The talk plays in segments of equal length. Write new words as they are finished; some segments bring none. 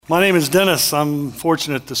My name is Dennis. I'm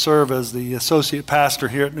fortunate to serve as the associate pastor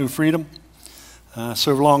here at New Freedom.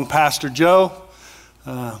 Serve along Pastor Joe.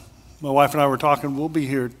 My wife and I were talking, we'll be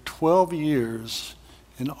here 12 years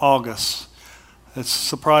in August. It's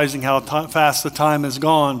surprising how fast the time has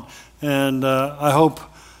gone, and I hope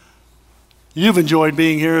you've enjoyed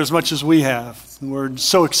being here as much as we have. We're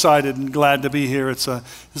so excited and glad to be here. This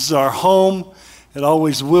is our home. It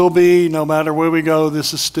always will be. No matter where we go,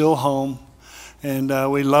 this is still home,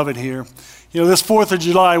 and we love it here. You know, this 4th of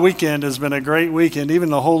July weekend has been a great weekend, even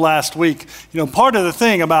the whole last week. You know, part of the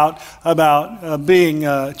thing about being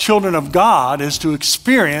children of God is to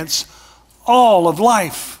experience all of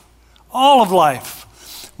life. All of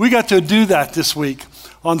life. We got to do that this week.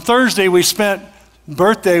 On Thursday, we spent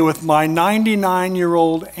birthday with my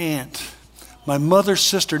 99-year-old aunt, my mother's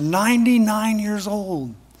sister, 99 years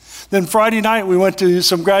old. Then Friday night, we went to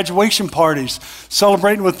some graduation parties,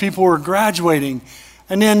 celebrating with people who were graduating.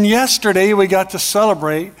 And then yesterday, we got to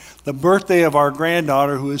celebrate the birthday of our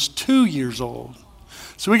granddaughter, who is 2 years old.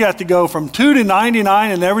 So we got to go from 2 to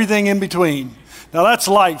 99 and everything in between. Now, that's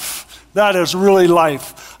life. That is really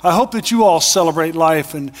life. I hope that you all celebrate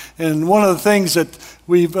life. And one of the things that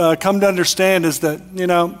we've come to understand is that, you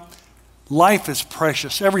know, life is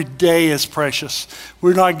precious. Every day is precious.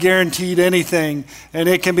 We're not guaranteed anything, and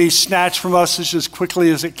it can be snatched from us just as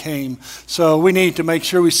quickly as it came. So we need to make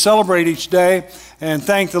sure we celebrate each day and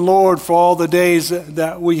thank the Lord for all the days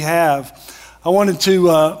that we have. I wanted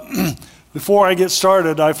to, before I get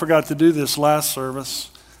started, I forgot to do this last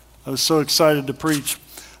service. I was so excited to preach.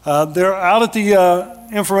 They're out at the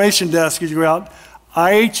information desk as you go out.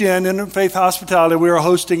 IHN, Interfaith Hospitality, we are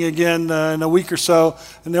hosting again in a week or so.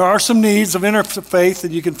 And there are some needs of interfaith,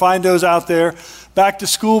 and you can find those out there. Back to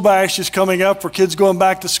School Bash is coming up for kids going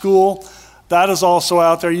back to school. That is also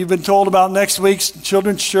out there. You've been told about next week's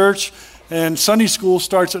Children's Church, and Sunday School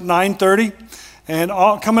starts at 9:30. And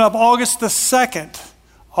coming up August the 2nd.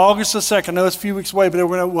 August the 2nd, I know it's a few weeks away, but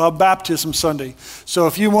we'll have Baptism Sunday. So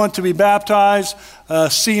if you want to be baptized,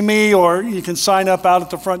 see me, or you can sign up out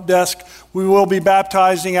at the front desk. We will be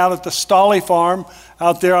baptizing out at the Stolly Farm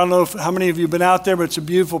out there. I don't know how many of you have been out there, but it's a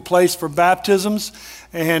beautiful place for baptisms.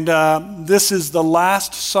 And this is the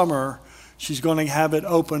last summer she's going to have it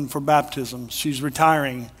open for baptisms. She's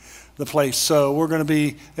retiring the place. So it'll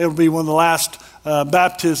be one of the last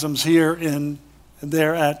baptisms here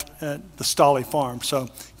there at the Stolly Farm. So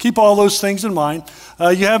keep all those things in mind.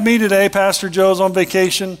 You have me today. Pastor Joe's on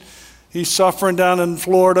vacation. He's suffering down in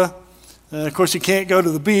Florida. Of course, he can't go to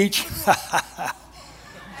the beach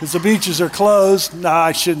because the beaches are closed. No,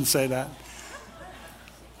 I shouldn't say that.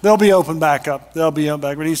 They'll be open back up.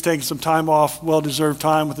 But he's taking some time off, well-deserved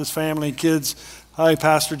time with his family and kids. Hi,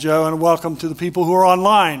 Pastor Joe, and welcome to the people who are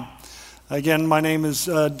online. Again, my name is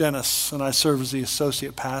Dennis, and I serve as the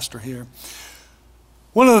associate pastor here.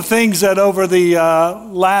 One of the things that over the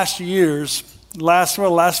last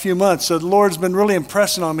few months, the Lord's been really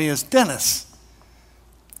impressing on me is, Dennis,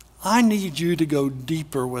 I need you to go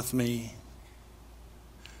deeper with me.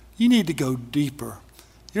 You need to go deeper.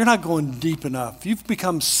 You're not going deep enough. You've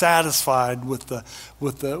become satisfied with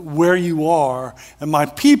the where you are, and my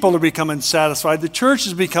people are becoming satisfied. The church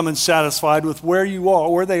is becoming satisfied with where you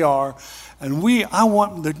are, where they are, and I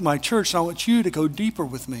want my church, and I want you to go deeper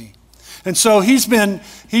with me. And so he's been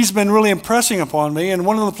really impressing upon me, and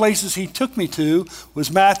one of the places he took me to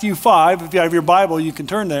was Matthew 5. If you have your Bible, you can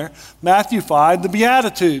turn there. Matthew 5, the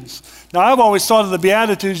Beatitudes. Now, I've always thought of the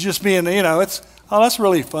Beatitudes just being, that's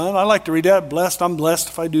really fun. I like to read that. I'm blessed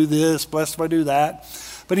if I do this, blessed if I do that.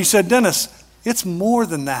 But he said, Dennis, it's more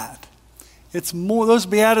than that. It's more. Those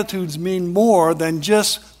Beatitudes mean more than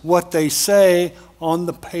just what they say on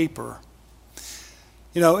the paper.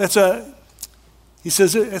 He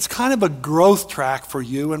says, it's kind of a growth track for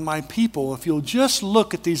you and my people if you'll just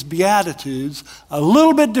look at these Beatitudes a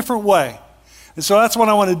little bit different way. And so that's what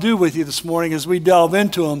I want to do with you this morning as we delve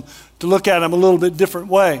into them, to look at them a little bit different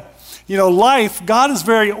way. You know, life, God is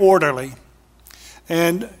very orderly.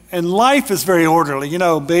 And life is very orderly. You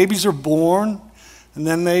know, babies are born, and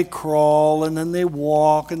then they crawl, and then they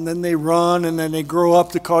walk, and then they run, and then they grow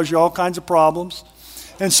up to cause you all kinds of problems.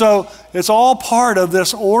 And so it's all part of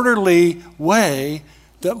this orderly way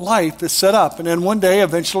that life is set up. And then one day,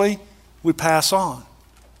 eventually, we pass on.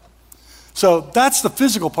 So that's the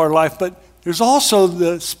physical part of life, but there's also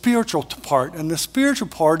the spiritual part. And the spiritual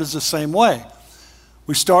part is the same way.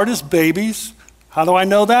 We start as babies. How do I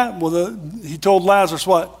know that? Well, he told Lazarus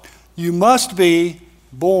what? You must be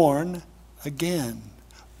born again.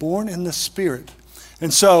 Born in the Spirit.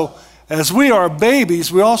 And so as we are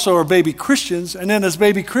babies, we also are baby Christians. And then as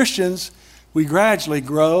baby Christians, we gradually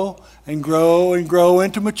grow and grow and grow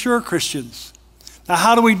into mature Christians. Now,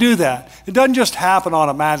 how do we do that? It doesn't just happen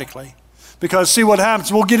automatically. Because see what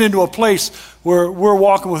happens, we'll get into a place where we're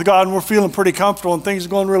walking with God and we're feeling pretty comfortable and things are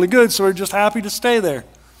going really good, so we're just happy to stay there.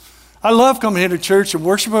 I love coming here to church and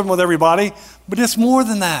worshiping with everybody, but it's more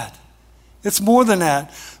than that. It's more than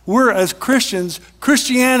that. We're, as Christians,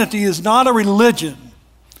 Christianity is not a religion.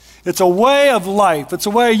 It's a way of life. It's a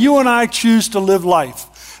way you and I choose to live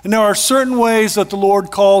life. And there are certain ways that the Lord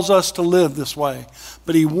calls us to live this way.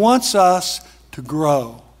 But He wants us to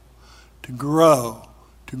grow, to grow,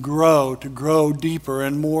 to grow, to grow deeper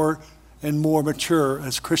and more mature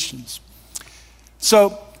as Christians.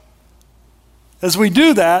 So, as we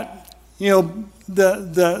do that,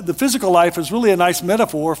 the physical life is really a nice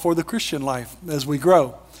metaphor for the Christian life as we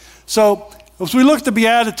grow. So, as we look at the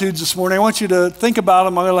Beatitudes this morning, I want you to think about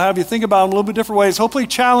them. I'm going to have you think about them a little bit different ways, hopefully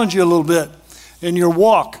challenge you a little bit in your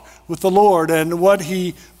walk with the Lord and what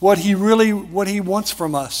He wants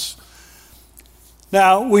from us.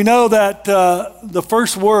 Now, we know that the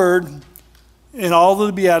first word in all of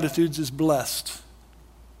the Beatitudes is blessed.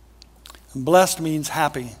 And blessed means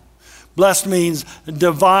happy. Blessed means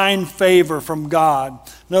divine favor from God.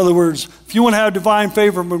 In other words, if you want to have divine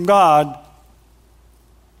favor from God,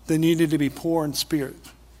 then you need to be poor in spirit.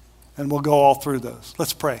 And we'll go all through those.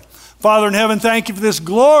 Let's pray. Father in heaven, thank you for this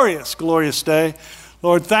glorious, glorious day.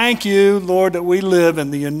 Lord, thank you, Lord, that we live in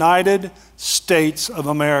the United States of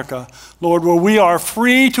America. Lord, where we are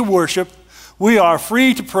free to worship, we are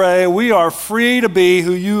free to pray, we are free to be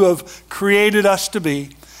who you have created us to be.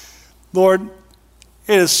 Lord,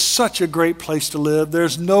 it is such a great place to live.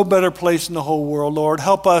 There's no better place in the whole world, Lord.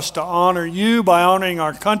 Help us to honor you by honoring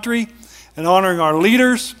our country and honoring our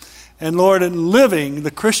leaders, and Lord, in living the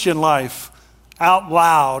Christian life out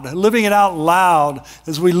loud, living it out loud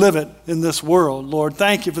as we live it in this world. Lord,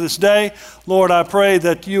 thank you for this day. Lord, I pray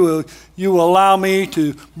that you will allow me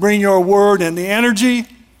to bring your word in the energy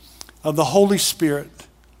of the Holy Spirit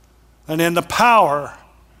and in the power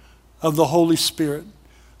of the Holy Spirit.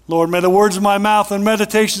 Lord, may the words of my mouth and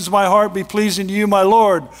meditations of my heart be pleasing to you, my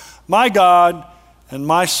Lord, my God, and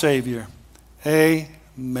my Savior.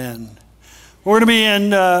 Amen. We're going to be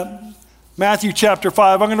in Matthew chapter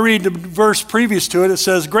 5. I'm going to read the verse previous to it. It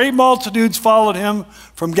says, great multitudes followed him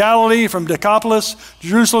from Galilee, from Decapolis,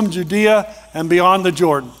 Jerusalem, Judea, and beyond the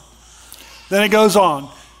Jordan. Then it goes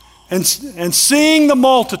on. And seeing the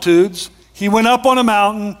multitudes, he went up on a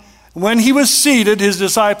mountain. When he was seated, his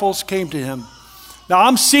disciples came to him. Now,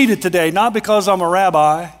 I'm seated today, not because I'm a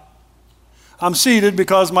rabbi. I'm seated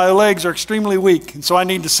because my legs are extremely weak, and so I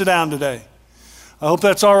need to sit down today. I hope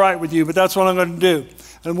that's all right with you, but that's what I'm going to do.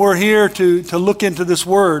 And we're here to look into this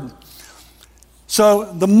word.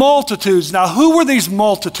 So the multitudes. Now, who were these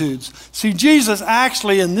multitudes? See, Jesus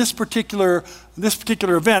actually in this particular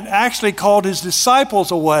event actually called his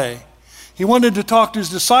disciples away. He wanted to talk to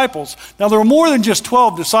his disciples. Now, there were more than just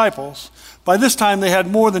 12 disciples. By this time, they had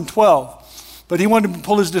more than 12. But he wanted to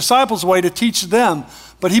pull his disciples away to teach them.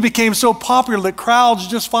 But he became so popular that crowds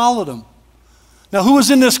just followed him. Now, who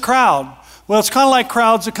was in this crowd? Well, it's kind of like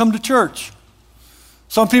crowds that come to church.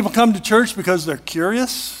 Some people come to church because they're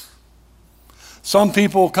curious. Some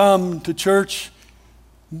people come to church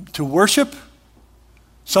to worship.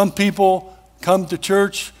 Some people come to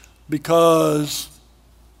church because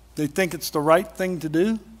they think it's the right thing to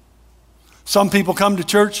do. Some people come to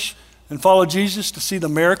church and follow Jesus to see the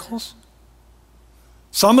miracles.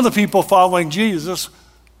 Some of the people following Jesus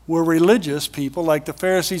were religious people like the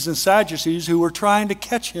Pharisees and Sadducees who were trying to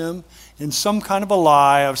catch him in some kind of a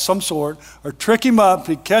lie of some sort or trick him up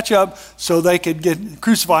to catch up so they could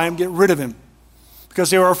crucify him, get rid of him because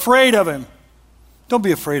they were afraid of him. Don't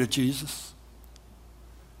be afraid of Jesus.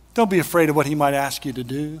 Don't be afraid of what he might ask you to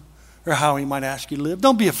do or how he might ask you to live.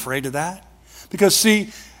 Don't be afraid of that because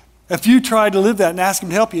see, if you try to live that and ask him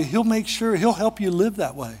to help you, he'll make sure he'll help you live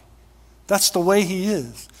that way. That's the way he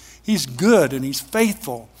is. He's good and he's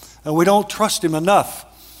faithful, and we don't trust him enough.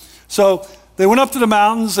 So they went up to the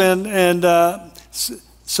mountains, and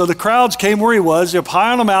so the crowds came where he was, up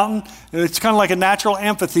high on a mountain, and it's kind of like a natural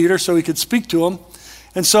amphitheater, so he could speak to them.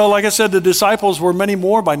 And so, like I said, the disciples were many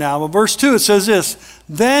more by now. But verse 2, it says this,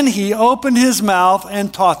 then he opened his mouth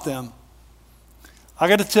and taught them. I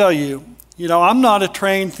got to tell you, I'm not a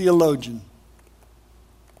trained theologian.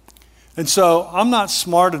 And so I'm not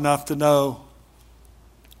smart enough to know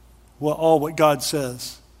what God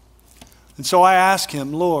says. And so I ask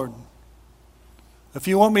him, Lord, if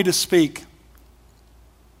you want me to speak,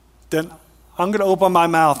 then I'm going to open my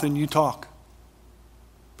mouth and you talk.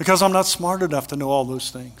 Because I'm not smart enough to know all those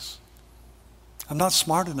things. I'm not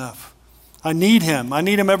smart enough. I need him. I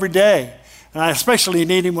need him every day. And I especially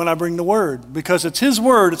need him when I bring the word, because it's his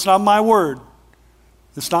word, it's not my word.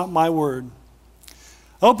 It's not my word.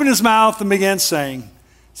 Opened his mouth and began saying,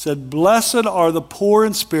 said, "Blessed are the poor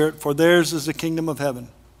in spirit, for theirs is the kingdom of heaven."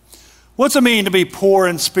 What's it mean to be poor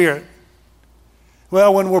in spirit?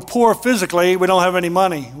 Well, when we're poor physically, we don't have any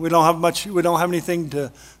money. We don't have much. We don't have anything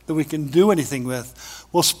that we can do anything with.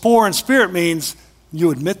 Well, poor in spirit means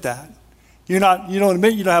you admit that. You don't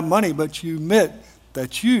admit you don't have money, but you admit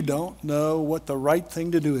that you don't know what the right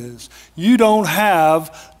thing to do is. You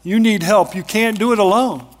need help. You can't do it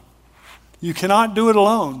alone. You cannot do it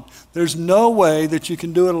alone. There's no way that you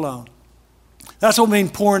can do it alone. That's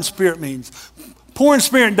what poor in spirit means. Poor in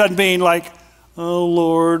spirit doesn't mean like, "Oh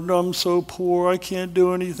Lord, I'm so poor, I can't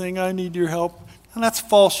do anything, I need your help." And that's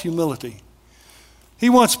false humility. He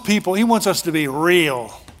wants us to be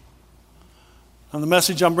real. And the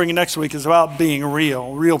message I'm bringing next week is about being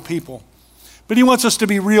real people. But he wants us to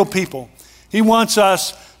be real people. He wants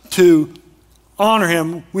us to honor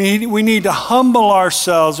him. We need to humble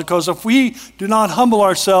ourselves, because if we do not humble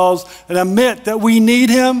ourselves and admit that we need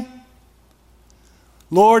him,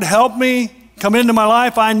 "Lord, help me, come into my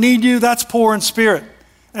life, I need you," that's poor in spirit.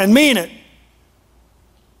 And mean it.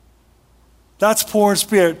 That's poor in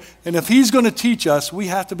spirit. And if he's going to teach us, we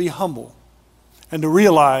have to be humble and to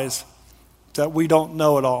realize that we don't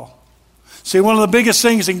know it all. See, one of the biggest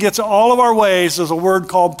things that gets all of our ways is a word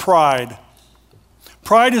called pride.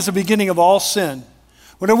 Pride is the beginning of all sin.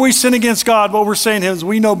 Whenever we sin against God, what we're saying is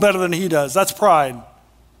we know better than he does. That's pride.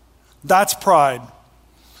 That's pride.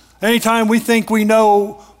 Anytime we think we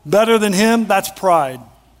know better than him, that's pride.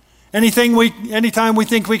 Anytime we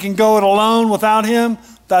think we can go it alone without him,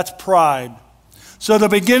 that's pride. So the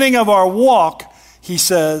beginning of our walk, he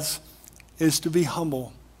says, is to be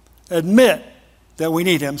humble. Admit that we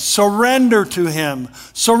need him. Surrender to him.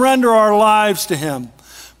 Surrender our lives to him.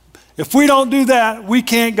 If we don't do that, we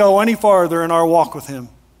can't go any farther in our walk with him.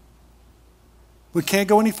 We can't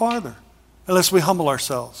go any farther unless we humble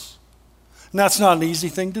ourselves. And that's not an easy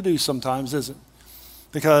thing to do sometimes, is it?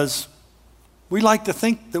 Because we like to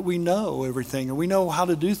think that we know everything, or we know how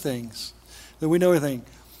to do things, that we know everything.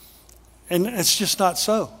 And it's just not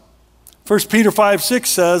so. 1 Peter 5:6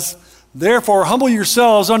 says, "Therefore humble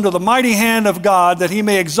yourselves under the mighty hand of God, that he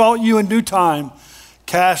may exalt you in due time,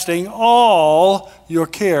 casting all your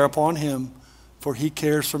care upon him, for he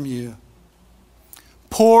cares for you."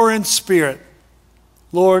 Poor in spirit.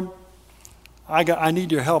 "Lord, I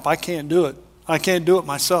need your help. I can't do it. I can't do it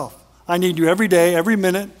myself. I need you every day, every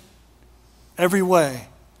minute, every way."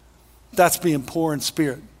 That's being poor in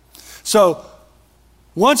spirit. So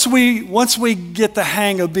once we get the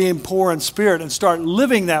hang of being poor in spirit and start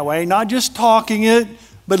living that way, not just talking it,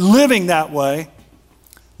 but living that way,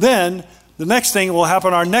 then the next thing that will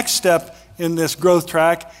happen, our next step in this growth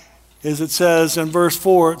track, is it says in verse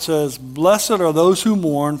 4, it says, "Blessed are those who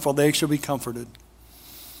mourn, for they shall be comforted."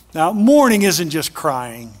 Now, mourning isn't just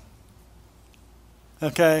crying.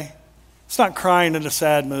 Okay? It's not crying at a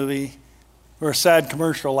sad movie or a sad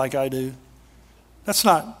commercial like I do. That's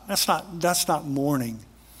not mourning.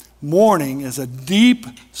 Mourning is a deep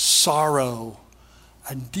sorrow.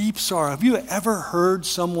 A deep sorrow. Have you ever heard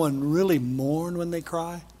someone really mourn when they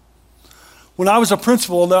cry? When I was a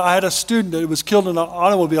principal, I had a student that was killed in an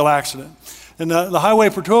automobile accident. And the highway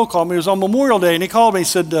patrol called me. It was on Memorial Day, and he called me. He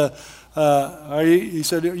said, "Are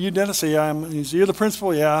you Dennis?" I said, "Yeah." He said, "You're the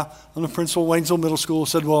principal?" "Yeah, I'm the principal, Waynesville Middle School." I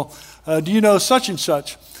said, "Well, do you know such and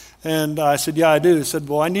such?" And I said, "Yeah, I do." He said,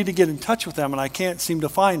 "Well, I need to get in touch with them, and I can't seem to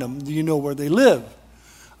find them. Do you know where they live?"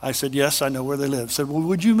 I said, "Yes, I know where they live." He said, "Well,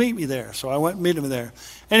 would you meet me there?" So I went and meet him there.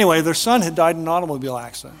 Anyway, their son had died in an automobile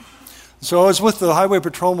accident. So I was with the highway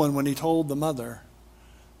patrolman when he told the mother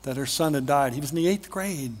that her son had died. He was in the 8th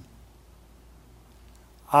grade.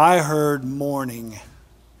 I heard mourning.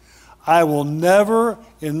 I will never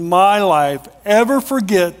in my life ever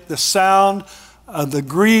forget the sound of the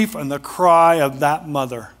grief and the cry of that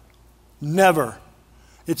mother. Never.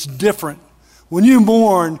 It's different. When you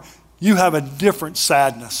mourn, you have a different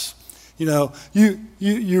sadness. You know,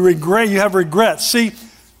 you regret, you have regrets. See,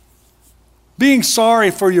 being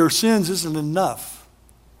sorry for your sins isn't enough.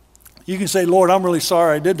 You can say, "Lord, I'm really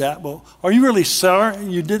sorry I did that." Well, are you really sorry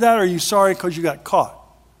you did that, or are you sorry because you got caught?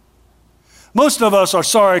 Most of us are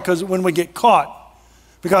sorry because when we get caught,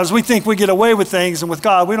 because we think we get away with things, and with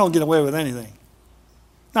God, we don't get away with anything.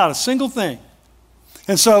 Not a single thing.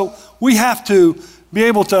 And so we have to be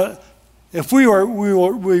able to, if we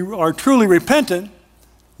are truly repentant,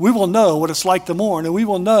 we will know what it's like to mourn, and we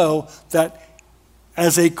will know that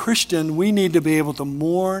as a Christian, we need to be able to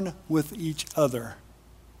mourn with each other.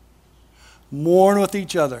 Mourn with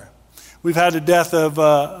each other. We've had the death of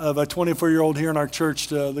a 24-year-old here in our church.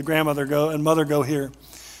 The grandmother and mother go here.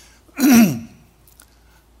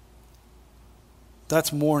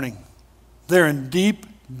 That's mourning. They're in deep,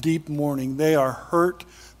 deep mourning. They are hurt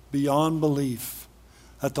beyond belief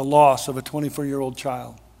at the loss of a 24-year-old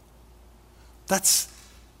child. That's,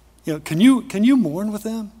 can you mourn with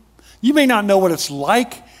them? You may not know what it's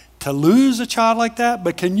like to lose a child like that,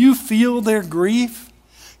 but can you feel their grief?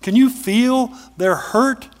 Can you feel their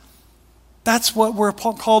hurt? That's what we're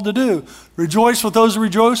called to do. Rejoice with those who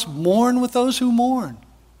rejoice, mourn with those who mourn.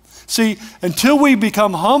 See, until we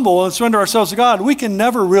become humble and surrender ourselves to God, we can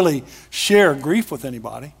never really share grief with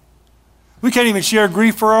anybody. We can't even share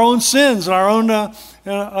grief for our own sins and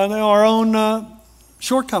our own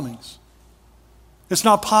shortcomings. It's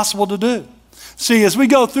not possible to do. See, as we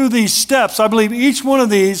go through these steps, I believe each one of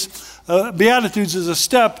these beatitudes is a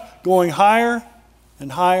step going higher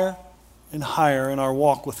and higher and higher in our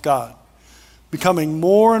walk with God, becoming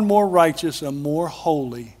more and more righteous and more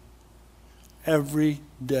holy every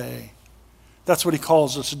day. That's what he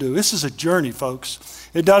calls us to do. This is a journey, folks.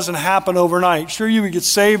 It doesn't happen overnight. Sure, you would get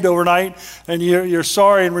saved overnight and you're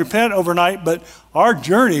sorry and repent overnight, but our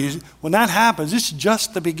journey, when that happens, it's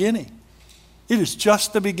just the beginning. It is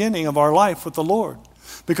just the beginning of our life with the Lord,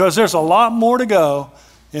 because there's a lot more to go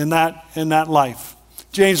in that life.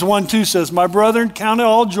 James 1:2 says, "My brethren, count it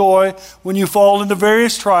all joy when you fall into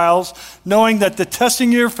various trials, knowing that the testing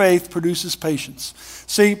of your faith produces patience."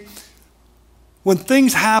 See, when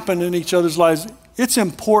things happen in each other's lives, it's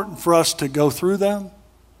important for us to go through them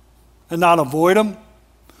and not avoid them.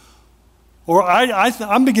 Or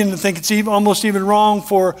I'm beginning to think it's almost even wrong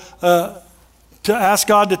to ask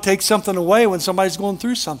God to take something away when somebody's going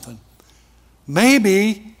through something.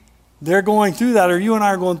 Maybe they're going through that, or you and I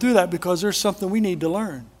are going through that because there's something we need to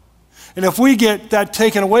learn. And if we get that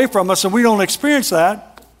taken away from us and we don't experience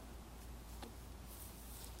that,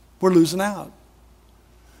 we're losing out.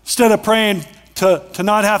 Instead of praying to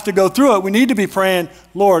not have to go through it, we need to be praying,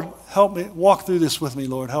 "Lord, help me. Walk through this with me,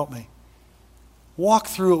 Lord. Help me. Walk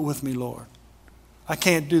through it with me, Lord. I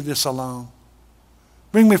can't do this alone.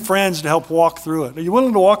 Bring me friends to help walk through it." Are you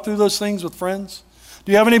willing to walk through those things with friends?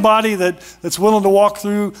 Do you have anybody that's willing to walk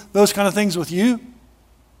through those kind of things with you?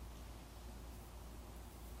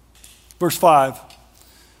 Verse 5.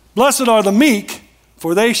 "Blessed are the meek,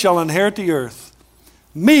 for they shall inherit the earth."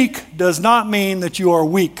 Meek does not mean that you are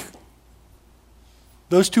weak.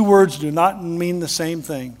 Those two words do not mean the same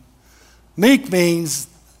thing. Meek means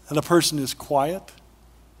that a person is quiet,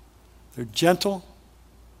 they're gentle,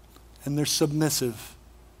 and they're submissive.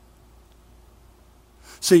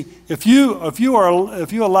 See, if you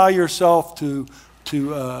allow yourself to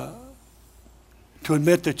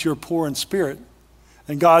admit that you're poor in spirit,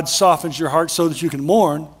 and God softens your heart so that you can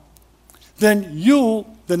mourn, then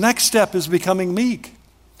the next step is becoming meek.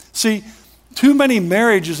 See, too many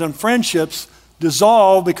marriages and friendships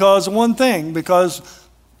dissolve because of one thing, because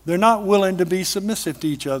they're not willing to be submissive to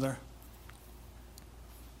each other.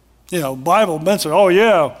 Bible mentions, "Oh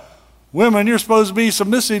yeah, women, you're supposed to be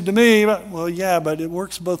submissive to me." Well, yeah, but it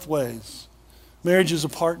works both ways. Marriage is a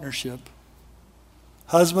partnership.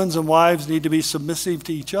 Husbands and wives need to be submissive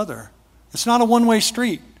to each other. It's not a one-way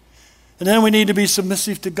street. And then we need to be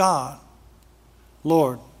submissive to God.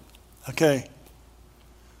 Lord, okay.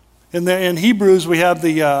 In Hebrews, we have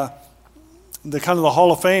the kind of the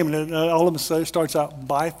Hall of Fame, and all of it starts out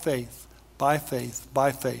by faith, by faith,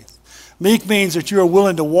 by faith. Meek means that you're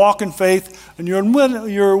willing to walk in faith, and you're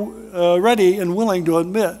ready and willing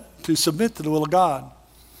to submit to the will of God.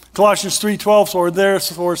 Colossians 3:12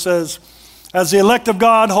 therefore says, "As the elect of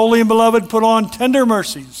God, holy and beloved, put on tender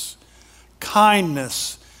mercies,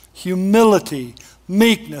 kindness, humility,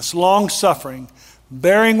 meekness, long-suffering,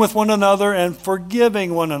 bearing with one another and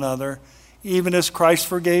forgiving one another, even as Christ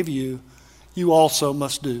forgave you, you also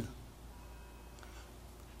must do."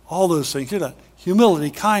 All those things, hear that?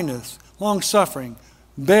 Humility, kindness, long-suffering,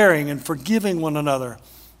 bearing and forgiving one another.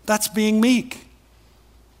 That's being meek.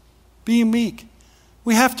 Being meek.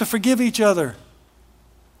 We have to forgive each other.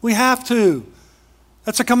 We have to.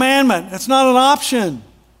 That's a commandment. It's not an option.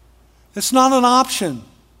 It's not an option.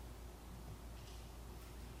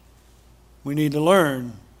 We need to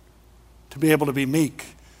learn to be able to be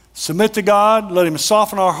meek. Submit to God. Let Him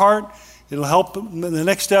soften our heart. It'll help in the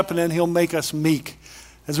next step, and then He'll make us meek.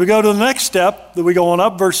 As we go to the next step, that we go on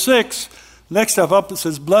up, verse 6, next step up, it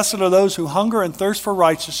says, "Blessed are those who hunger and thirst for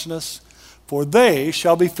righteousness, for they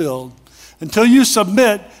shall be filled." Until you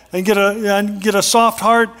submit and get a soft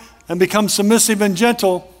heart and become submissive and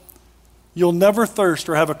gentle, you'll never thirst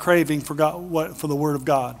or have a craving for the Word of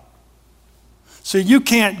God. So you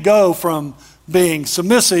can't go from being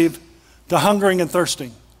submissive to hungering and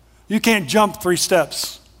thirsting. You can't jump 3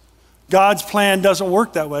 steps. God's plan doesn't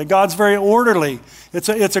work that way. God's very orderly. It's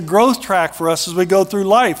a growth track for us as we go through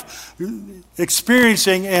life,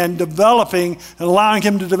 experiencing and developing and allowing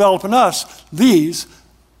Him to develop in us these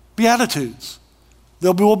beatitudes.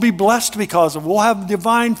 We'll be blessed because of it. We'll have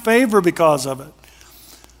divine favor because of it.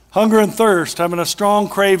 Hunger and thirst, having a strong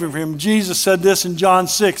craving for Him. Jesus said this in John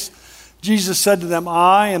 6. Jesus said to them,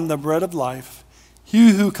 I am the bread of life.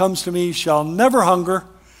 He who comes to me shall never hunger,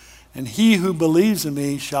 and he who believes in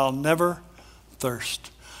me shall never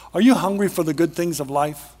thirst. Are you hungry for the good things of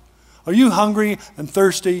life? Are you hungry and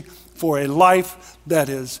thirsty for a life that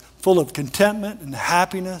is full of contentment and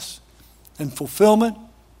happiness and fulfillment?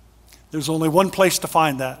 There's only one place to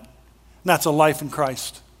find that, and that's a life in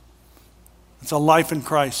Christ. It's a life in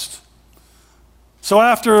Christ. So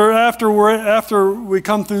after we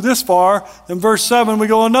come through this far, in verse 7, we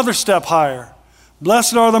go another step higher.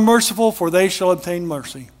 Blessed are the merciful, for they shall obtain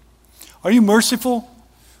mercy. Are you merciful,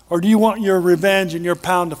 or do you want your revenge and your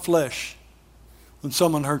pound of flesh when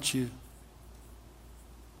someone hurts you?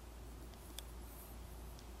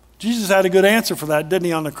 Jesus had a good answer for that, didn't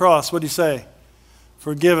He, on the cross? What did He say?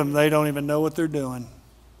 Forgive them, they don't even know what they're doing.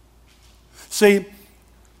 See,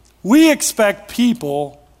 we expect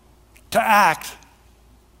people to act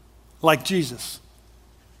like Jesus.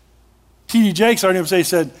 T.D. Jakes, our name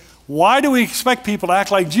said, why do we expect people to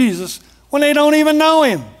act like Jesus when they don't even know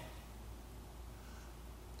Him?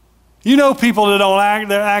 You know people that don't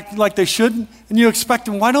act like they shouldn't, and you expect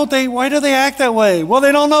them, why do they act that way? Well,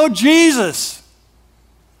 they don't know Jesus,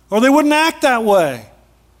 or they wouldn't act that way.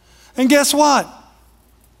 And guess what?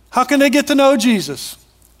 How can they get to know Jesus?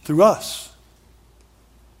 Through us.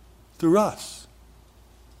 Through us.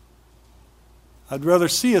 I'd rather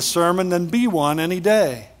see a sermon than be one any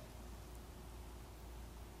day.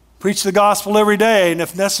 Preach the gospel every day, and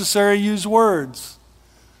if necessary, use words.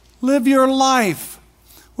 Live your life.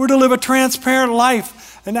 We're to live a transparent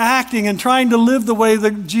life and acting and trying to live the way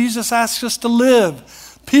that Jesus asks us to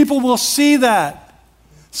live. People will see that.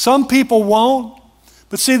 Some people won't.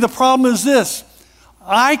 But see, the problem is this.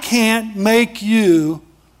 I can't make you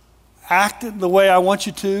act the way I want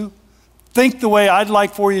you to, think the way I'd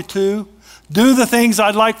like for you to, do the things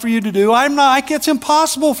I'd like for you to do. It's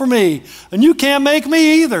impossible for me. And you can't make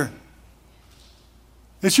me either.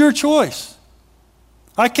 It's your choice.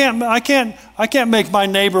 I can't make my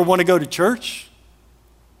neighbor want to go to church.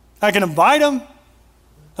 I can invite him. And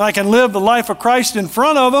I can live the life of Christ in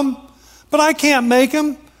front of him. But I can't make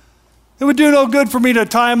him. It would do no good for me to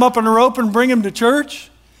tie him up in a rope and bring him to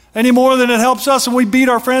church any more than it helps us when we beat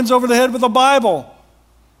our friends over the head with a Bible.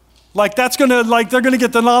 Like they're going to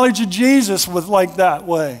get the knowledge of Jesus that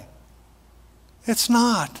way. It's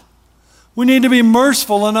not. We need to be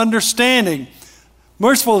merciful and understanding.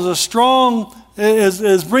 Merciful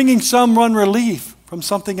is bringing someone relief from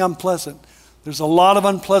something unpleasant. There's a lot of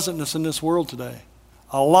unpleasantness in this world today.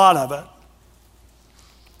 A lot of it.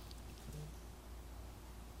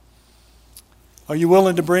 Are you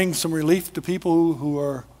willing to bring some relief to people who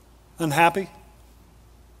are unhappy?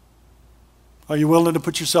 Are you willing to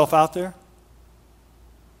put yourself out there?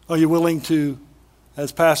 Are you willing to,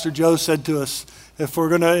 as Pastor Joe said to us,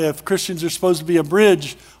 if Christians are supposed to be a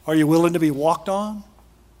bridge, are you willing to be walked on,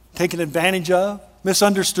 taken advantage of,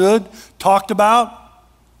 misunderstood, talked about?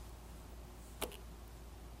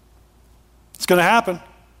 It's going to happen.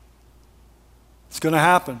 It's going to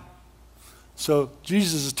happen. So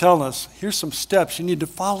Jesus is telling us, here's some steps. You need to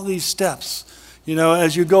follow these steps,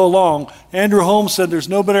 as you go along. Andrew Holmes said there's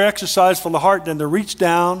no better exercise for the heart than to reach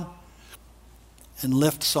down and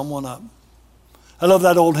lift someone up. I love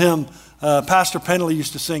that old hymn. Pastor Penley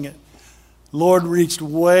used to sing it. Lord reached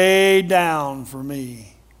way down for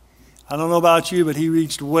me. I don't know about you, but He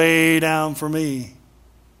reached way down for me.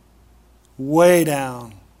 Way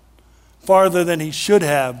down. Farther than He should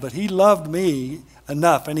have, but He loved me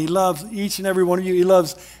enough, and He loves each and every one of you. He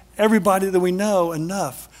loves everybody that we know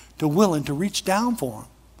enough to willing to reach down for Him.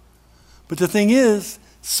 But the thing is,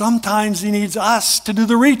 sometimes He needs us to do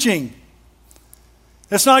the reaching.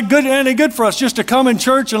 It's not any good for us just to come in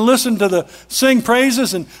church and listen to sing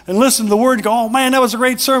praises and listen to the word and go, oh man, that was a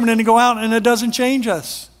great sermon, and to go out and it doesn't change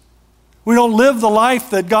us. We don't live the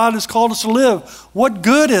life that God has called us to live. What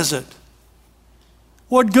good is it?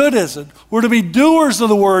 What good is it? We're to be doers of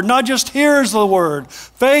the word, not just hearers of the word.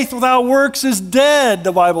 Faith without works is dead,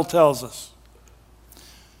 the Bible tells us.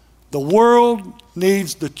 The world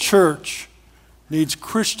needs the church, needs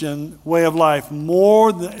Christian way of life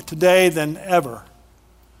more today than ever.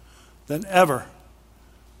 Than ever.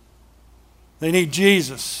 They need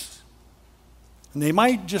Jesus. And they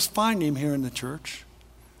might just find Him here in the church.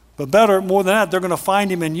 But better, more than that, they're going to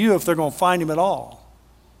find him in you if they're going to find him at all.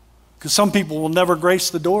 Because some people will never grace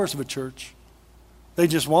the doors of a church. They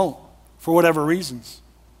just won't, for whatever reasons.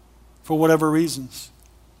 For whatever reasons.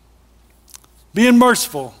 Being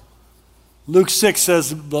merciful. Luke 6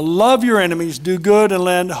 says, love your enemies, do good, and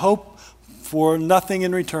lend hope for nothing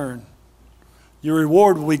in return. Your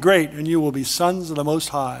reward will be great, and you will be sons of the Most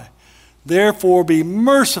High. Therefore, be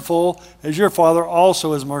merciful as your Father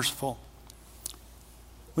also is merciful.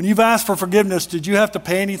 When you've asked for forgiveness, did you have to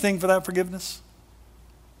pay anything for that forgiveness?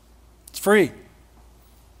 It's free.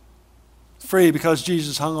 It's free because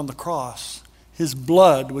Jesus hung on the cross. His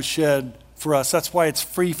blood was shed for us. That's why it's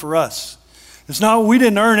free for us. It's not, we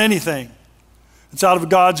didn't earn anything. It's out of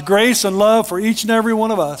God's grace and love for each and every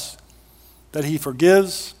one of us that he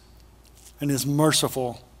forgives and is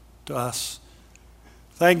merciful to us.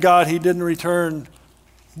 Thank God he didn't return.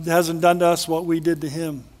 He hasn't done to us what we did to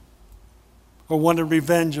him, or wanted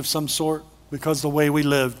revenge of some sort because of the way we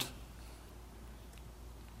lived.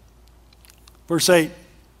 Verse 8.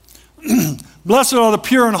 Blessed are the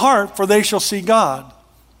pure in heart, for they shall see God.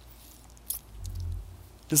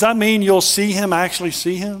 Does that mean you'll see him, actually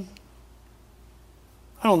see him?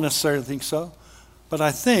 I don't necessarily think so. But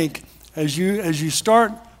I think as we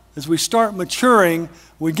start maturing,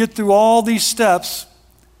 we get through all these steps,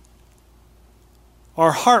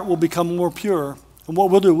 our heart will become more pure. And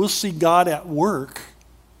what we'll do, we'll see God at work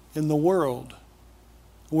in the world.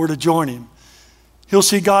 We're to join him. He'll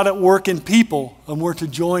see God at work in people, and we're to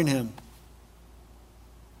join him.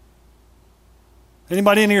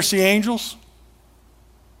 Anybody in here see angels?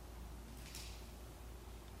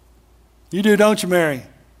 You do, don't you, Mary?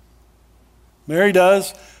 Mary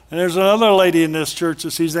does. And there's another lady in this church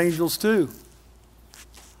that sees angels too.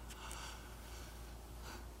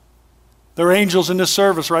 There are angels in this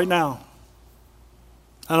service right now.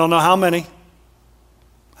 I don't know how many.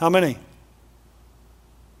 How many?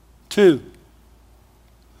 2.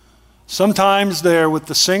 Sometimes they're with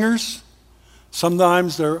the singers.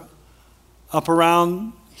 Sometimes they're up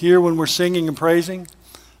around here when we're singing and praising.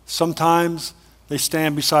 Sometimes they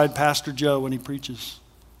stand beside Pastor Joe when he preaches.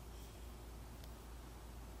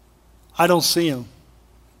 I don't see him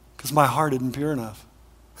because my heart isn't pure enough.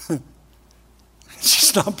 It's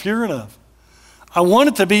just not pure enough. I want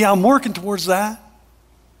it to be. I'm working towards that.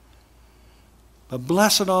 But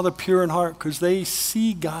blessed are the pure in heart because they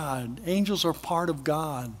see God. Angels are part of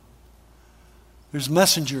God. There's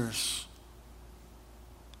messengers.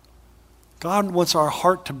 God wants our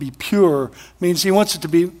heart to be pure. It means he wants it to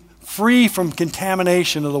be free from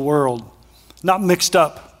contamination of the world, not mixed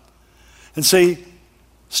up. And see,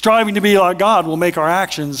 striving to be like God will make our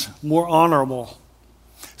actions more honorable.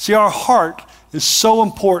 See, our heart is so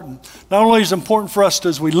important. Not only is it important for us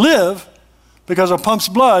as we live, because it pumps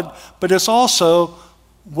blood, but it's also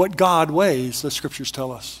what God weighs, the scriptures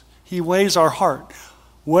tell us. He weighs our heart.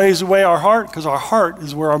 Weighs away our heart because our heart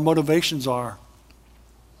is where our motivations are.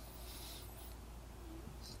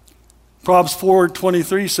 Proverbs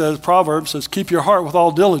 4:23 says, keep your heart with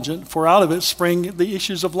all diligence, for out of it spring the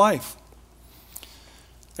issues of life.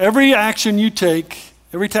 Every action you take,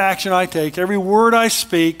 every action I take, every word I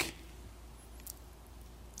speak,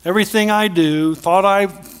 everything I do, thought I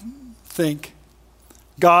think,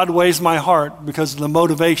 God weighs my heart because of the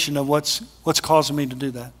motivation of what's causing me to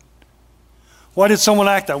do that. Why did someone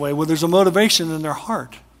act that way? Well, there's a motivation in their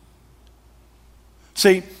heart.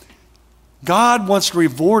 See, God wants to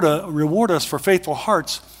reward us for faithful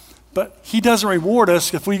hearts, but he doesn't reward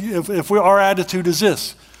us if our attitude is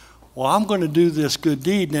this. Well, I'm going to do this good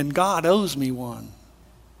deed and then God owes me one.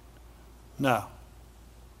 No.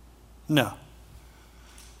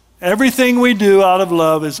 Everything we do out of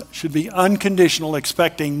love should be unconditional,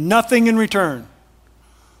 expecting nothing in return.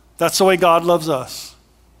 That's the way God loves us.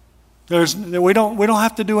 We don't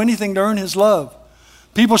have to do anything to earn his love.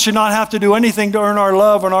 People should not have to do anything to earn our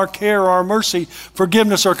love and our care or our mercy,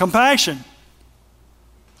 forgiveness or compassion.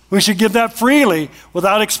 We should give that freely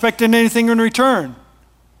without expecting anything in return.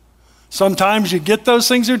 Sometimes you get those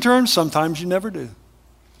things in return, sometimes you never do.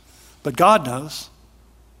 But God knows,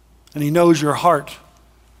 and he knows your heart.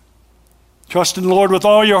 Trust in the Lord with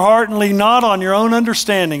all your heart and lean not on your own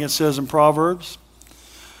understanding, it says in Proverbs.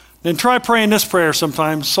 Then try praying this prayer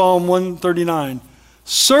sometimes, Psalm 139.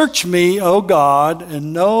 Search me, O God,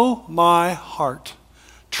 and know my heart.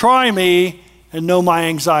 Try me and know my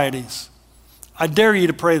anxieties. I dare you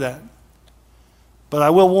to pray that. But I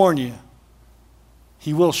will warn you,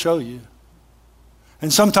 he will show you.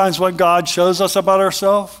 And sometimes what God shows us about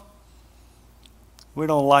ourselves, we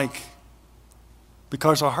don't like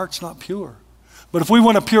because our heart's not pure. But if we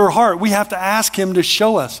want a pure heart, we have to ask him to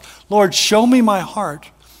show us. Lord, show me my heart.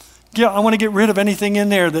 I want to get rid of anything in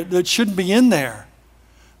there that shouldn't be in there.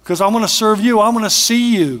 Because I want to serve you. I want to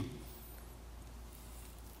see you.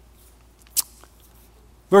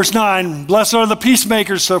 Verse 9, blessed are the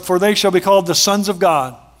peacemakers, for they shall be called the sons of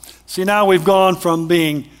God. See, now we've gone from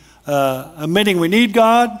being admitting we need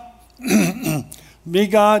God,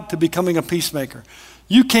 to becoming a peacemaker.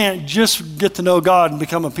 You can't just get to know God and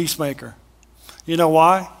become a peacemaker. You know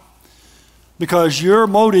why? Because your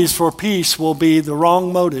motives for peace will be the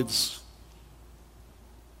wrong motives.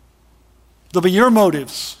 They'll be your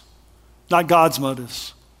motives, not God's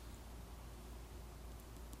motives.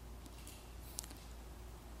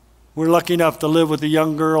 We're lucky enough to live with a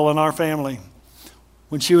young girl in our family.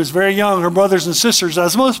 When she was very young, her brothers and sisters,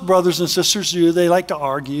 as most brothers and sisters do, they like to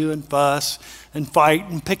argue and fuss and fight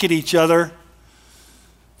and pick at each other.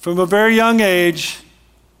 From a very young age,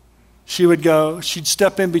 she'd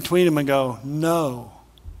step in between them and go, no,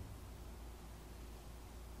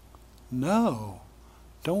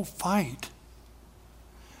 don't fight.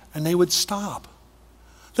 And they would stop.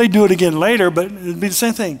 They'd do it again later, but it'd be the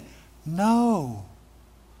same thing. No.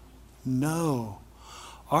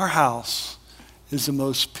 Our house is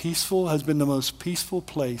has been the most peaceful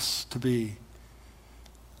place to be.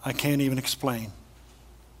 I can't even explain.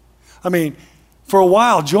 I mean, for a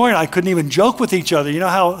while, Joy and I couldn't even joke with each other. You know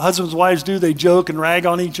how husbands and wives do? They joke and rag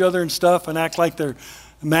on each other and stuff and act like they're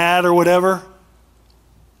mad or whatever.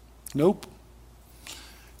 Nope.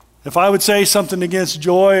 If I would say something against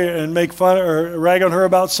Joy and make fun or rag on her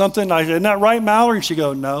about something, I say, isn't that right, Mallory? She'd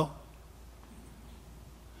go, no.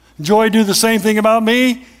 Joy do the same thing about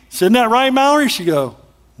me. Said, isn't that right, Mallory? She'd go,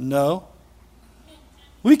 no.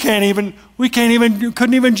 We couldn't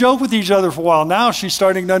even joke with each other for a while. Now she's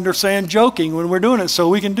starting to understand joking when we're doing it, so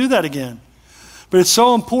we can do that again. But it's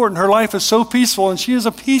so important. Her life is so peaceful, and she is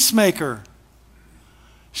a peacemaker.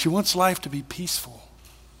 She wants life to be peaceful.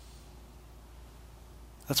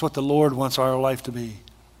 That's what the Lord wants our life to be.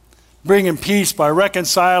 Bringing peace by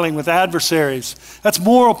reconciling with adversaries. That's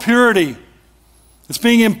moral purity. It's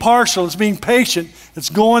being impartial. It's being patient. It's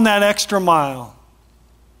going that extra mile.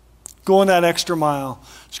 Going that extra mile.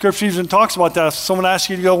 Scripture even talks about that. If someone asks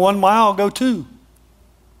you to go 1 mile, go 2.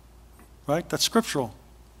 Right? That's scriptural.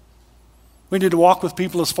 We need to walk with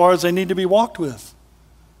people as far as they need to be walked with.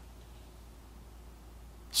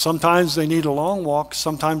 Sometimes they need a long walk.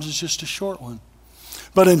 Sometimes it's just a short one.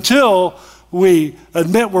 But until we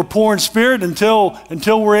admit we're poor in spirit, until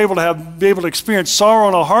we're able to be able to experience sorrow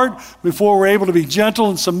in our heart, before we're able to be gentle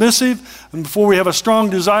and submissive, and before we have a strong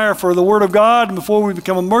desire for the Word of God, and before we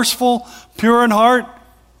become merciful, pure in heart,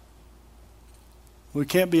 we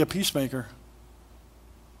can't be a peacemaker.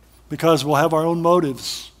 Because we'll have our own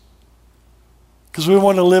motives. Because we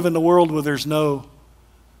want to live in a world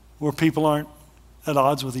where people aren't at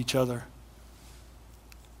odds with each other.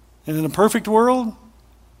 And in a perfect world,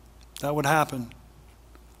 that would happen.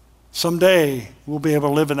 Someday, we'll be able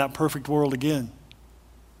to live in that perfect world again.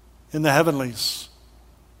 In the heavenlies.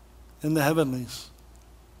 In the heavenlies.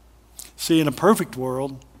 See, in a perfect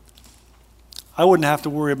world, I wouldn't have to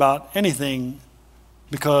worry about anything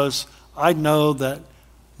because I'd know that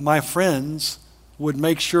my friends would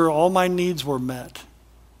make sure all my needs were met.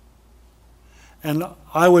 And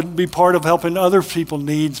I would be part of helping other people's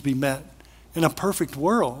needs be met in a perfect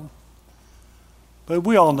world. But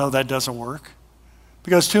we all know that doesn't work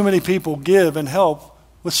because too many people give and help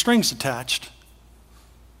with strings attached.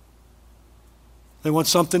 They want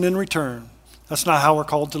something in return. That's not how we're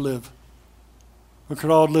called to live. We're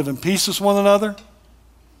called to live in peace with one another,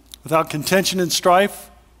 without contention and strife,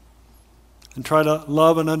 and try to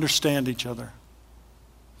love and understand each other.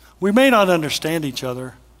 We may not understand each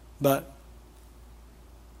other, but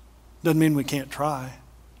doesn't mean we can't try.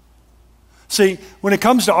 See, when it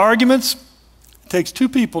comes to arguments, it takes 2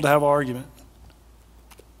 people to have an argument.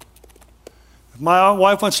 If my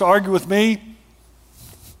wife wants to argue with me,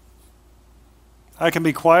 I can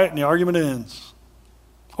be quiet and the argument ends.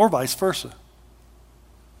 Or vice versa.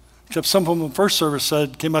 Except someone from the first service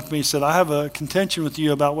came up to me and said, I have a contention with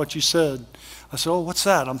you about what you said. I said, oh, what's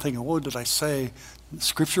that? I'm thinking, what did I say?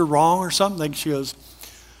 Scripture wrong or something? She goes,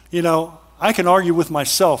 I can argue with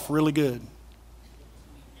myself really good.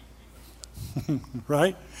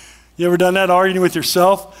 Right? You ever done that, arguing with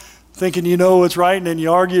yourself, thinking you know what's right, and then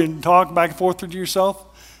you argue and talk back and forth with yourself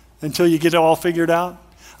until you get it all figured out?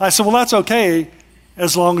 I said, well, that's okay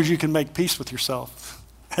as long as you can make peace with yourself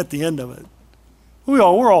at the end of it. We're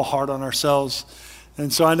all hard on ourselves,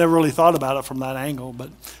 and so I never really thought about it from that angle. But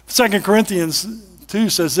 2 Corinthians 2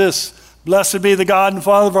 says this, blessed be the God and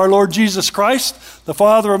Father of our Lord Jesus Christ, the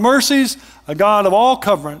Father of mercies, a God of all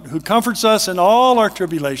comfort, who comforts us in all our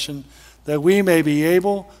tribulation, that we may be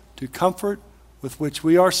able to comfort with which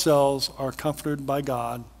we ourselves are comforted by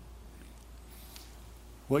God.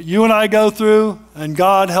 What you and I go through, and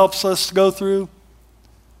God helps us to go through,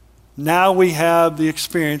 now we have the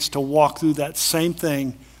experience to walk through that same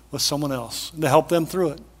thing with someone else and to help them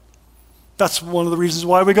through it. That's one of the reasons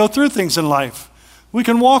why we go through things in life. We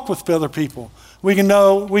can walk with other people. We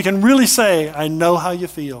can really say, I know how you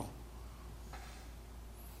feel.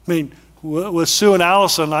 I mean, with Sue and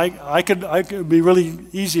Allison, I could be really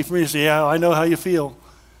easy for me to say, yeah, I know how you feel.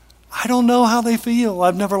 I don't know how they feel.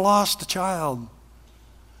 I've never lost a child.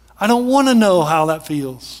 I don't want to know how that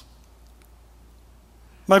feels.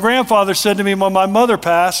 My grandfather said to me when my mother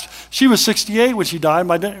passed, she was 68 when she died.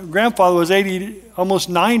 My grandfather was 80, almost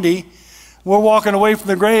 90. We're walking away from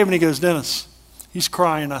the grave, and he goes, Dennis, he's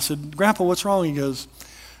crying. I said, Grandpa, what's wrong? He goes,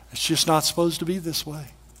 it's just not supposed to be this way.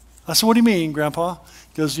 I said, what do you mean, Grandpa?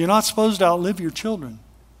 He goes, you're not supposed to outlive your children.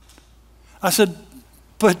 I said,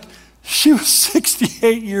 but she was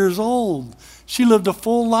 68 years old. She lived a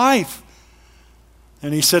full life.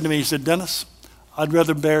 And he said to me, he said, Dennis, I'd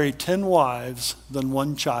rather bury 10 wives than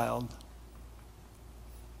one child.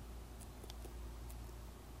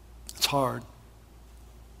 It's hard.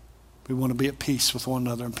 We want to be at peace with one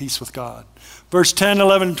another and peace with God. Verse 10,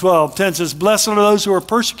 11, and 12. 10 says, blessed are those who are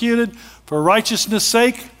persecuted for righteousness'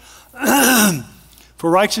 sake. For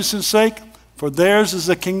righteousness' sake, for theirs is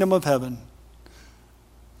the kingdom of heaven.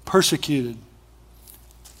 Persecuted.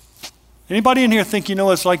 Anybody in here think you know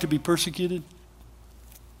what it's like to be persecuted?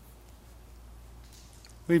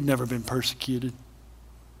 We've never been persecuted.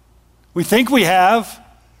 We think we have.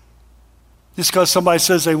 Just because somebody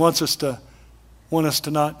says they want us to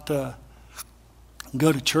not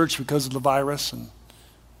go to church because of the virus. And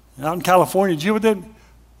out in California, did you hear what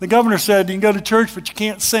the governor said? You can go to church, but you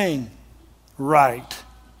can't sing. Right.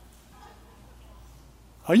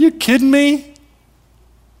 Are you kidding me?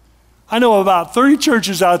 I know about 30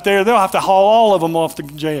 churches out there, they'll have to haul all of them off to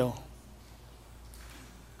jail.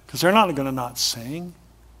 Because they're not going to not sing.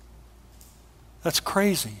 That's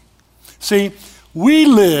crazy. See, we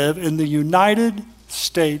live in the United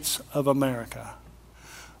States of America.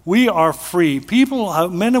 We are free. People,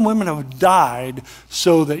 men and women have died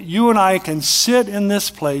so that you and I can sit in this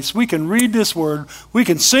place. We can read this word. We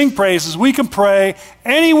can sing praises. We can pray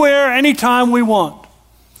anywhere, anytime we want.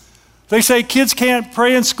 They say kids can't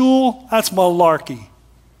pray in school. That's malarkey.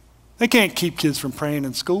 They can't keep kids from praying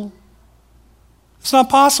in school. It's not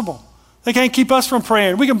possible. They can't keep us from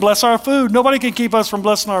praying. We can bless our food. Nobody can keep us from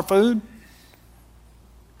blessing our food.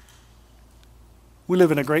 We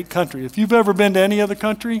live in a great country. If you've ever been to any other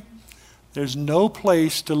country, there's no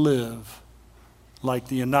place to live like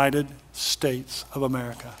the United States of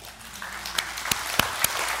America.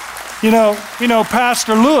 You know,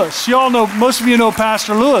 Pastor Lewis. You all know, most of you know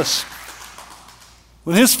Pastor Lewis.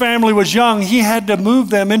 When his family was young, he had to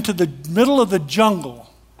move them into the middle of the jungle,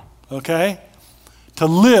 okay, to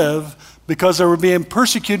live because they were being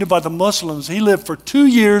persecuted by the Muslims. He lived for 2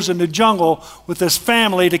 years in the jungle with his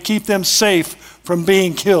family to keep them safe from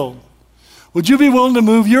being killed. Would you be willing to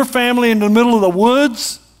move your family in the middle of the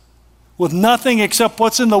woods with nothing except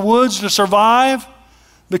what's in the woods to survive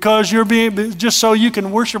because you're being just so you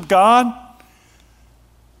can worship God?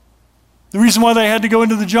 The reason why they had to go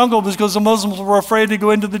into the jungle was because the Muslims were afraid to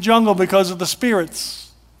go into the jungle because of the spirits,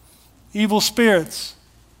 evil spirits.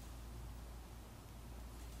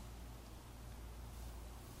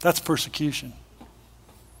 That's persecution.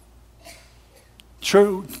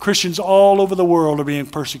 Christians all over the world are being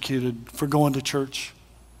persecuted for going to church.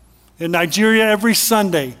 In Nigeria, every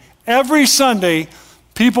Sunday,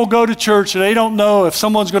 people go to church and they don't know if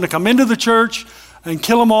someone's going to come into the church and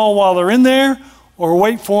kill them all while they're in there or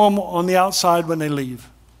wait for them on the outside when they leave.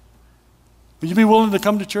 Would you be willing to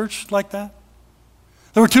come to church like that?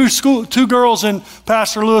 There were two girls in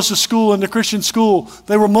Pastor Lewis's school, in the Christian school.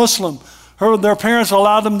 They were Muslim. Their parents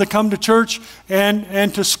allowed them to come to church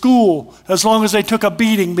and to school as long as they took a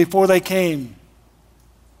beating before they came.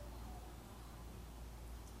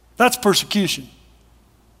 That's persecution.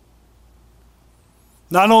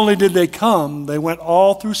 Not only did they come, they went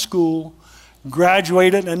all through school,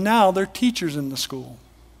 graduated, and now they're teachers in the school.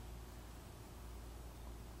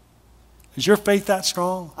 Is your faith that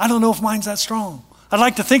strong? I don't know if mine's that strong. I'd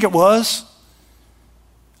like to think it was.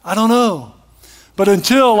 I don't know. But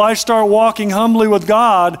until I start walking humbly with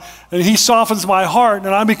God and He softens my heart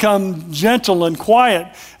and I become gentle and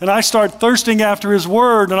quiet and I start thirsting after His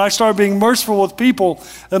Word and I start being merciful with people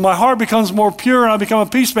and my heart becomes more pure and I become a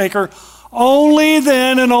peacemaker, only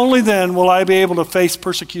then and only then will I be able to face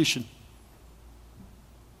persecution.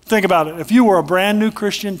 Think about it. If you were a brand new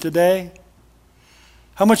Christian today,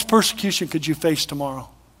 how much persecution could you face tomorrow?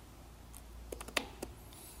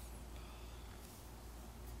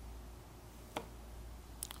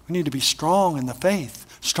 We need to be strong in the faith,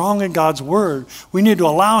 strong in God's word. We need to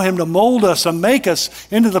allow him to mold us and make us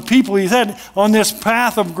into the people he's had on this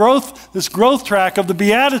path of growth, this growth track of the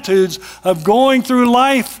beatitudes, of going through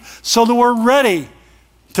life so that we're ready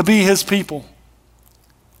to be his people.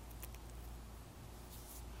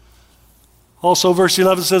 Also, verse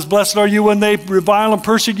 11 says, "Blessed are you when they revile and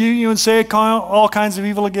persecute you and say all kinds of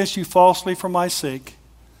evil against you falsely for my sake."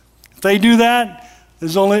 If they do that,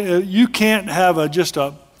 there's only you can't have just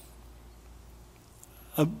a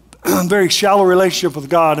very shallow relationship with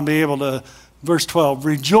God and be able to, verse 12,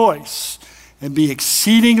 "Rejoice and be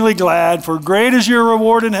exceedingly glad, for great is your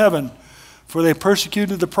reward in heaven, for they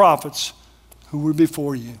persecuted the prophets who were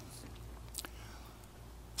before you."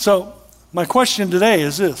 So, my question today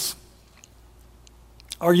is this.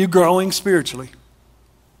 Are you growing spiritually?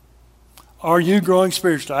 Are you growing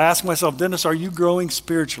spiritually? I ask myself, Dennis, are you growing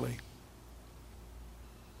spiritually?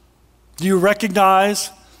 Do you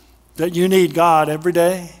recognize that you need God every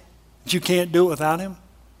day? That you can't do it without him?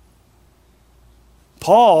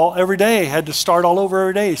 Paul, every day, had to start all over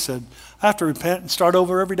every day. He said, I have to repent and start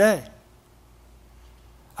over every day.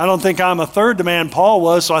 I don't think I'm a third to man Paul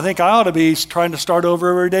was, so I think I ought to be trying to start over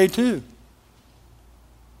every day too.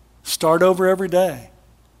 Start over every day.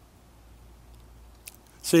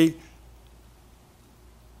 See,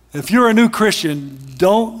 if you're a new Christian,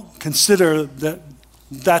 don't consider that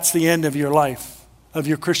that's the end of your life, of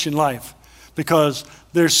your Christian life, because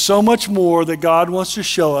there's so much more that God wants to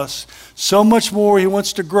show us, so much more he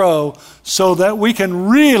wants to grow so that we can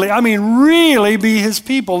really be his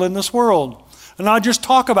people in this world and not just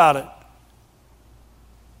talk about it.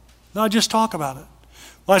 Not just talk about it.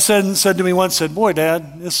 My son said to me once, "Boy,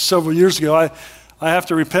 Dad," this is several years ago, I have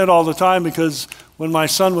to repent all the time because when my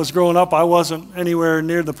son was growing up, I wasn't anywhere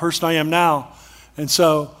near the person I am now. And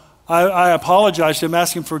so I apologized to him,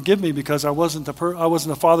 asking him to forgive me because I wasn't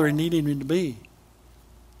the father he needed me to be.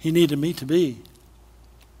 He needed me to be.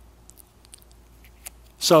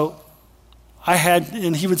 So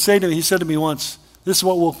and he would say to me, he said to me once, this is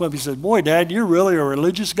what woke me up. He said, "Boy, Dad, you're really a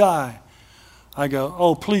religious guy." I go,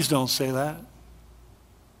 "Oh, please don't say that.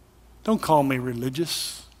 Don't call me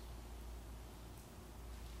religious.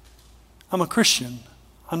 I'm a Christian.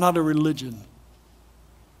 I'm not a religion.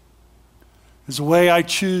 It's a way I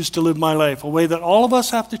choose to live my life, a way that all of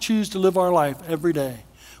us have to choose to live our life every day.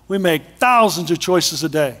 We make thousands of choices a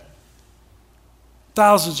day.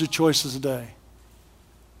 Thousands of choices a day.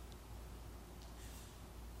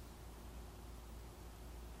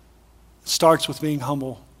 It starts with being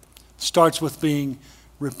humble. It starts with being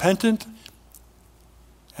repentant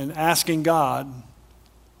and asking God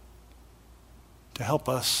to help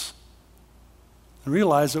us and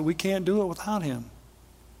realize that we can't do it without him.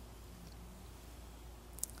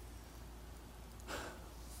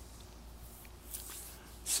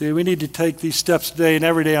 See, we need to take these steps today and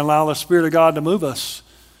every day and allow the Spirit of God to move us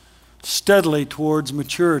steadily towards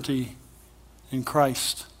maturity in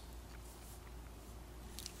Christ.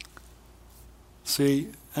 See,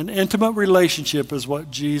 an intimate relationship is what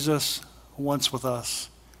Jesus wants with us.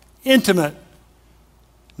 Intimate.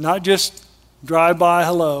 Not just drive-by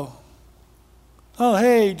hello. Oh,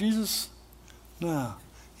 hey, Jesus. No.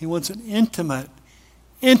 He wants an intimate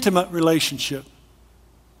relationship.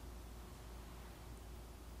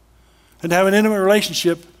 And to have an intimate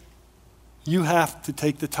relationship, you have to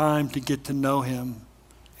take the time to get to know him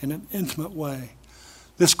in an intimate way.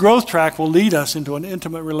 This growth track will lead us into an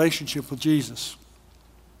intimate relationship with Jesus.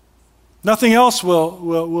 Nothing else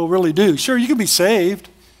will really do. Sure, you can be saved,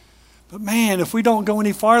 but man, if we don't go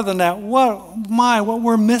any farther than that, what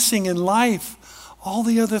we're missing in life, all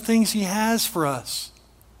the other things he has for us.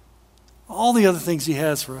 All the other things he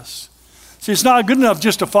has for us. See, it's not good enough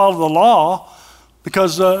just to follow the law,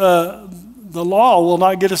 because the law will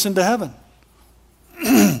not get us into heaven.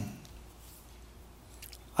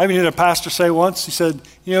 I even heard a pastor say once, he said,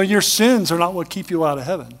 your sins are not what keep you out of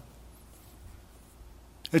heaven.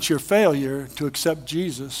 It's your failure to accept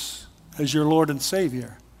Jesus as your Lord and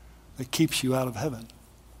Savior that keeps you out of heaven.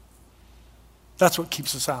 That's what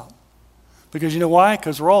keeps us out. Because you know why?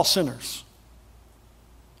 Because we're all sinners.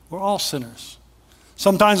 We're all sinners.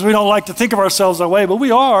 Sometimes we don't like to think of ourselves that way, but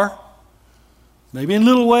we are. Maybe in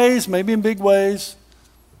little ways, maybe in big ways.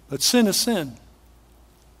 But sin is sin.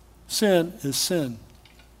 Sin is sin.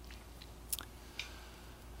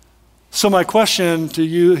 So my question to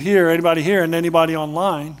you here, anybody here and anybody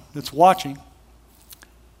online that's watching,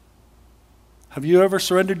 have you ever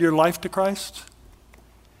surrendered your life to Christ?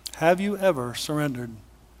 Have you ever surrendered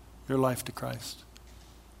your life to Christ?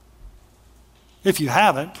 If you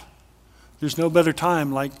haven't, there's no better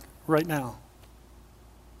time like right now.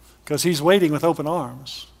 Because he's waiting with open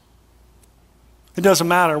arms. It doesn't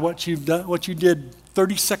matter what you've done, what you did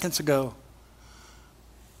 30 seconds ago.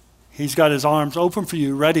 He's got his arms open for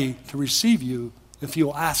you, ready to receive you if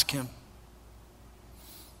you'll ask him.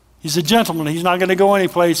 He's a gentleman. He's not going to go any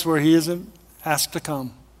place where he isn't asked to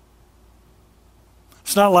come.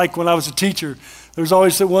 It's not like when I was a teacher. There was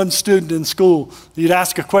always that one student in school. You'd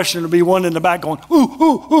ask a question, and there'd be one in the back going, ooh,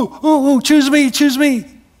 ooh, ooh, ooh, ooh, choose me, choose me.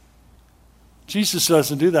 Jesus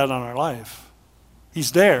doesn't do that on our life.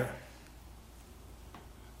 He's there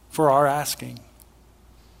for our asking,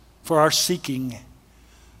 for our seeking,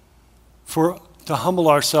 to humble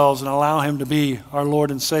ourselves and allow him to be our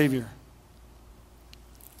Lord and Savior.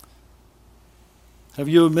 Have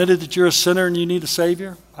you admitted that you're a sinner and you need a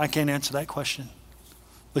Savior? I can't answer that question,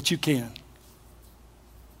 but you can.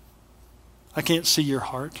 I can't see your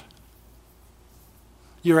heart.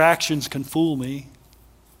 Your actions can fool me,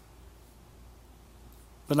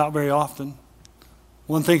 but not very often.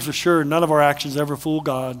 One thing's for sure, none of our actions ever fool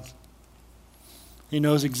God. He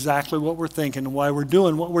knows exactly what we're thinking and why we're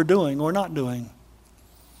doing what we're doing or not doing.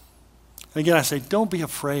 Again, I say, don't be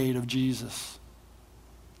afraid of Jesus.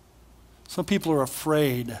 Some people are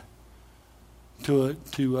afraid to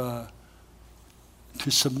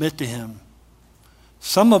submit to him.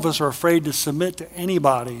 Some of us are afraid to submit to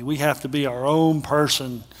anybody. We have to be our own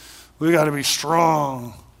person. We got to be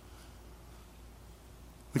strong.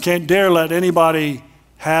 We can't dare let anybody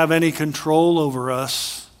have any control over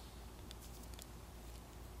us.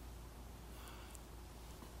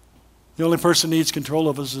 The only person who needs control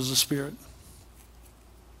of us is the Spirit.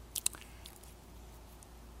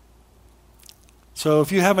 So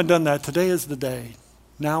if you haven't done that, today is the day.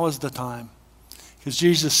 Now is the time. Because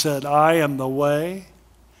Jesus said, I am the way,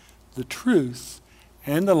 the truth,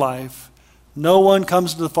 and the life. No one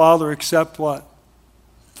comes to the Father except what?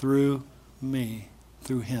 Through me,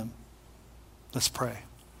 through him. Let's pray.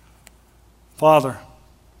 Father,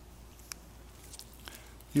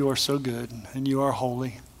 you are so good and you are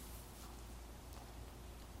holy.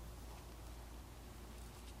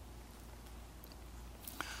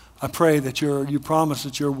 I pray that you promise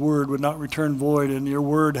that your word would not return void, and your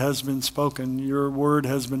word has been spoken. Your word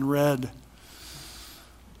has been read.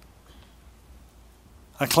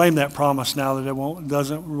 I claim that promise now that it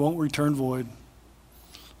won't return void.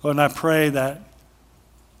 Lord, and I pray that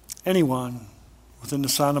anyone within the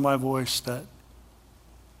sound of my voice that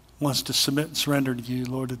wants to submit and surrender to you,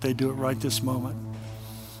 Lord, that they do it right this moment.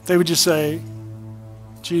 They would just say,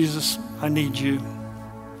 Jesus, I need you.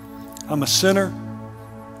 I'm a sinner.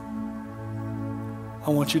 I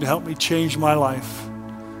want you to help me change my life.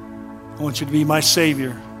 I want you to be my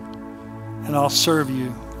Savior, and I'll serve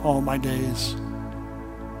you all my days.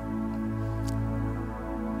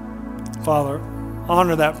 Father,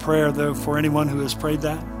 honor that prayer, though, for anyone who has prayed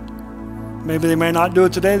that. Maybe they may not do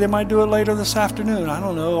it today. They might do it later this afternoon. I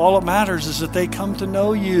don't know. All that matters is that they come to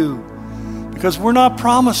know you, because we're not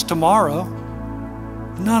promised tomorrow.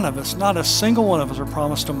 None of us, not a single one of us are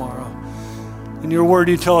promised tomorrow. In your word,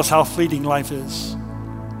 you tell us how fleeting life is.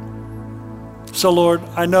 So, Lord,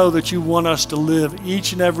 I know that you want us to live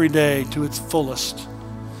each and every day to its fullest.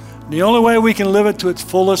 And the only way we can live it to its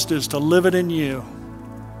fullest is to live it in you.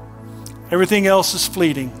 Everything else is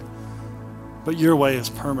fleeting, but your way is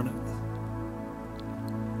permanent.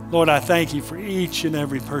 Lord, I thank you for each and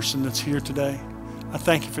every person that's here today. I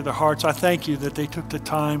thank you for their hearts. I thank you that they took the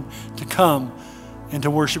time to come and to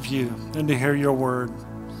worship you and to hear your word.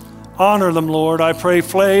 Honor them, Lord. I pray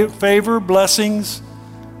favor, blessings,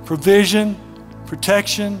 provision,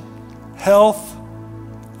 protection, health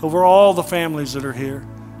over all the families that are here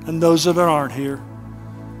and those that aren't here.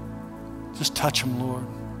 Just touch them, Lord.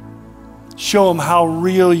 Show them how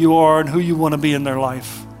real you are and who you want to be in their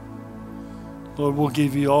life. Lord, we'll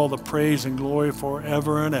give you all the praise and glory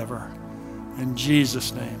forever and ever. In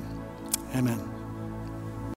Jesus' name, amen.